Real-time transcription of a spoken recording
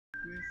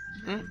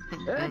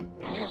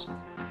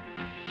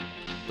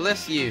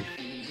Bless you.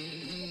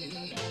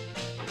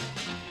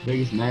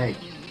 Big snake.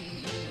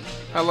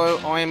 Hello,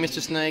 I am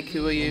Mr. Snake.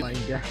 Who are you? Oh my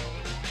god.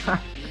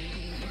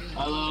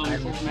 Hello,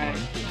 Mr. Snake.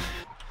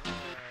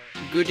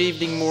 Good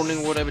evening,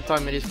 morning, whatever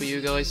time it is for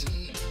you guys.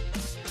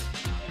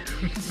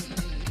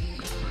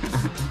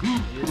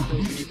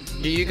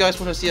 Do you guys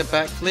want to see a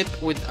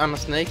backflip with I'm a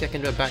snake? I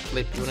can do a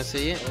backflip. You want to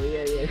see it? Oh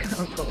yeah.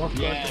 Come on.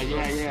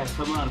 Yeah.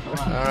 Come on.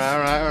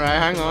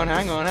 Alright.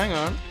 Hang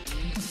on.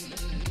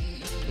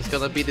 It's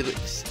gonna be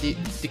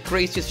the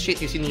craziest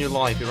shit you've seen in your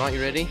life. You right?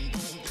 You ready?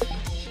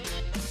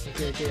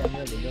 Okay, I'm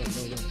ready. Go.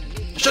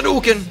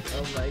 Shadouken!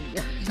 Oh my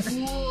god.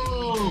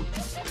 Whoa!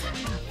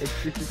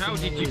 How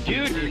did you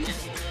do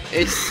this?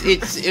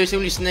 It's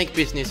only snake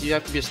business. You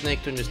have to be a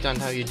snake to understand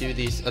how you do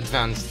these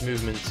advanced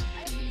movements.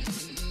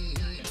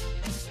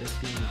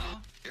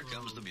 Here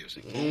comes the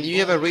music. You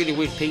have a really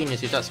weird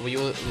penis if that's what you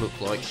look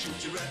like.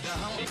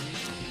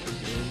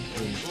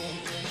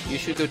 You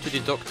should go to the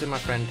doctor, my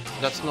friend.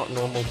 That's not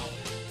normal.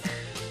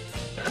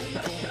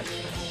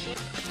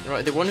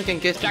 Right, the one who can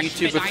get the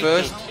YouTuber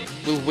first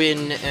will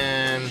win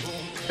a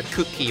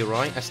cookie,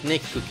 right? A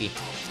snake cookie.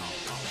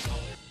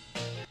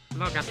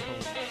 Look at the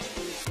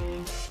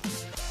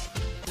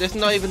There's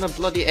not even a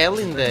bloody L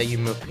in there, you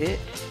muppet.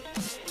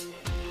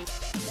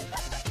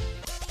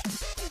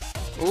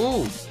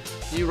 Ooh,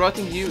 you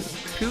writing you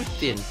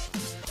Putin.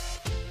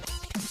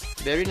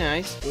 Very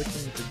nice. Putin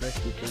is the best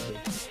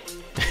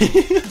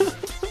YouTuber.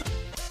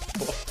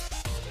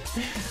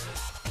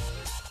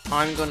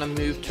 I'm gonna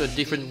move to a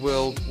different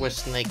world where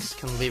snakes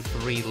can live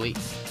freely.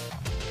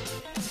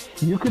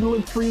 You can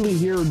live freely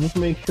here, just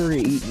make sure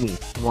you eat me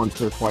once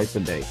or twice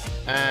a day.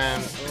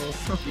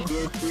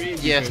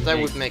 Yes, that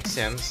would make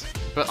sense.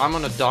 But I'm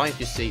on a diet,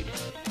 you see.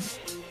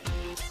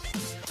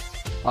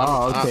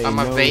 Oh, okay. I'm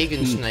a no vegan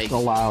sheets snake.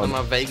 allowed. I'm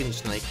a vegan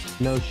snake.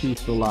 No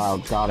sheets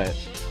allowed. Got it.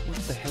 What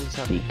the hell is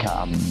that?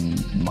 Become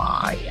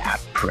my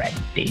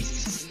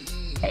apprentice.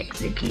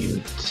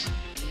 Execute.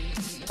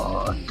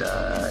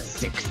 Order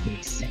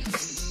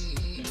 66.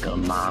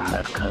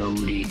 Commander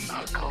Cody.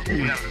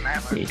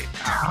 The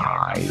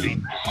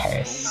time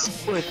has...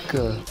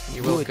 Vodka.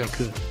 You're welcome.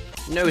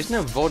 No, it's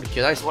not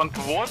vodka. That's Want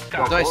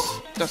vodka?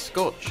 that's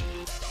scotch.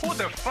 Who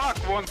the fuck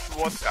wants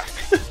vodka?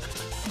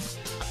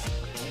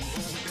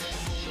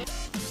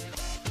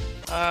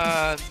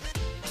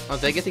 Are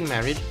they getting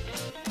married?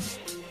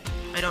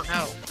 I don't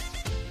know.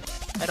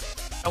 I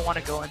don't want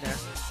to go in there.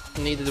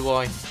 Neither do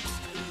I.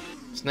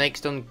 Snakes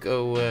don't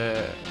go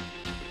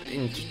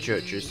into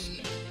churches.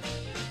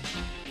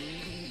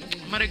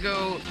 I'm gonna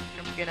go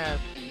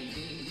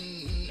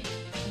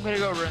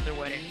ruin their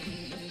wedding.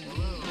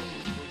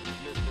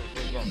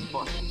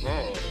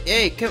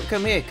 Hey,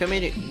 come here.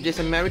 There's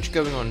a marriage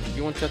going on.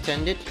 You want to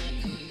attend it?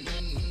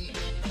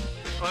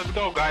 Let's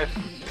go, guys.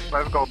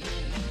 Let's go.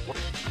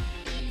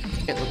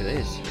 Yeah, look at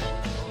this.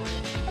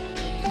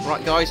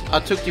 Right, guys, I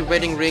took the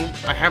wedding ring.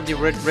 I have the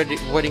red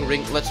wedding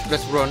ring. Let's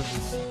run.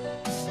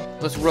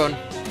 Let's run.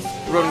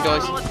 Run,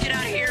 guys. Oh, let's get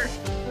out of here.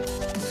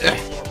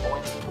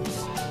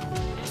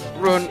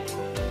 Run.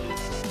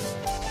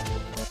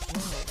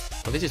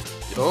 Oh, this is.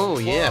 Oh,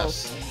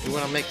 yes. You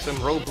want to make some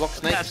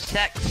Roblox Let's have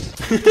snakes? sex.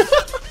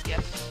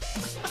 Yes.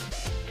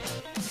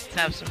 Let's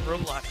have some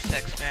Roblox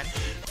sex, man.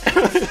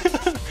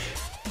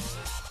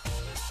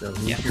 So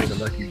who's the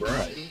lucky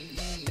bride?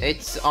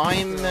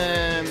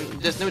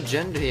 There's no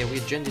gender here.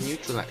 We're gender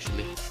neutral,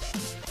 actually.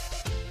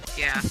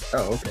 Yeah.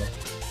 Oh, okay.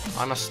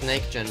 I'm a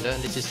snake gender,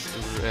 and this is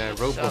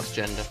Roblox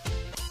gender.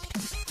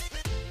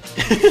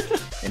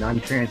 And I'm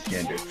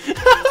transgender.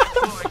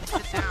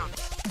 Sit down.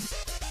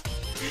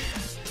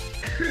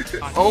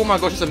 Oh my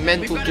gosh, there's a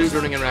mental dude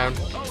running around.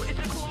 Oh, it's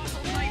a cool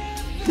night.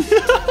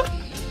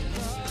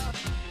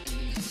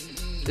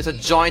 There's a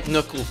giant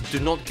Knuckles. Do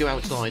not go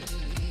outside.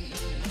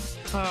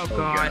 Oh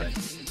god.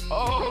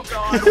 Oh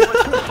god,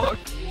 what the fuck?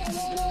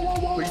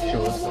 Please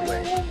show us the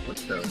way. What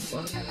the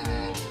fuck?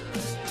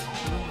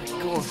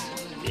 Gosh.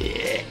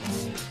 Yeah.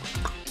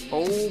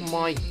 Oh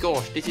my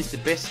gosh, this is the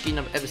best skin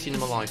I've ever seen in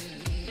my life.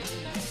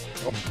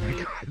 Oh my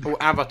god. Oh,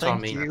 Avatar,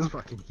 Thank me. you.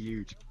 Fucking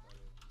huge.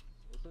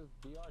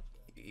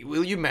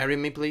 Will you marry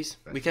me, please?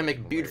 We can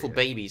make beautiful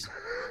babies.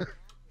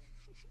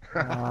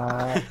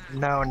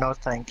 No,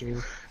 thank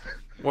you.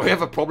 Well, you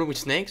have a problem with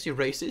snakes, you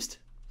racist?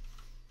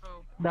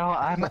 No,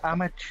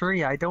 I'm a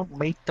tree. I don't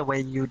mate the way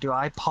you do.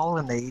 I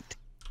pollinate.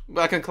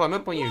 Well, I can climb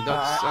up on you.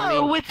 That's, I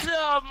Oh, mean... with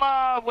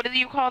what do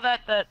you call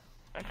that?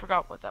 I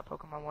forgot what that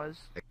Pokemon was.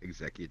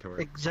 Executor.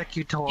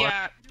 Executor.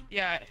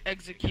 Yeah,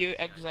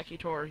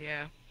 Executor,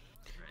 yeah.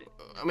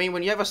 I mean,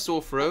 when you have a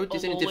sore throat,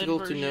 isn't it Oval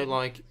difficult to know, inversion.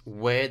 like,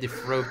 where the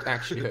throat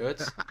actually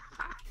hurts?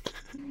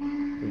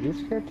 Did you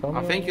scare Tommy?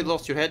 I think you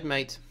lost your head,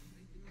 mate.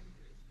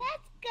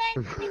 That's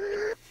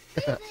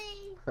good.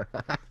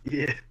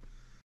 Yeah.